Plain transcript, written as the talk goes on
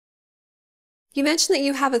You mentioned that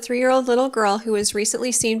you have a 3-year-old little girl who was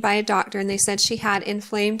recently seen by a doctor and they said she had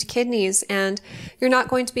inflamed kidneys, and you're not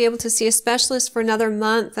going to be able to see a specialist for another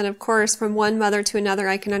month. And of course, from one mother to another,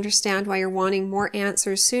 I can understand why you're wanting more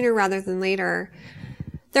answers sooner rather than later.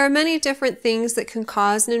 There are many different things that can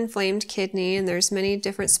cause an inflamed kidney, and there's many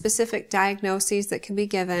different specific diagnoses that can be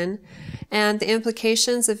given, and the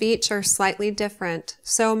implications of each are slightly different.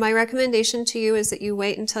 So my recommendation to you is that you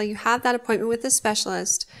wait until you have that appointment with the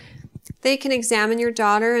specialist. They can examine your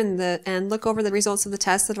daughter and look over the results of the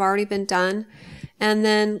tests that have already been done, and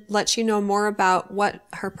then let you know more about what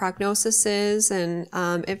her prognosis is and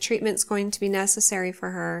if treatment's going to be necessary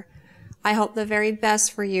for her. I hope the very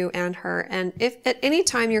best for you and her, and if at any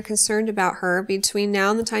time you're concerned about her between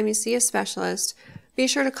now and the time you see a specialist, be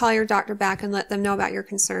sure to call your doctor back and let them know about your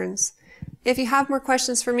concerns. If you have more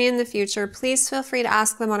questions for me in the future, please feel free to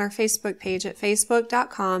ask them on our Facebook page at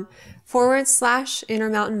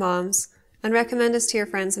facebook.com/Intermountain Moms, and recommend us to your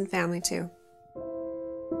friends and family too.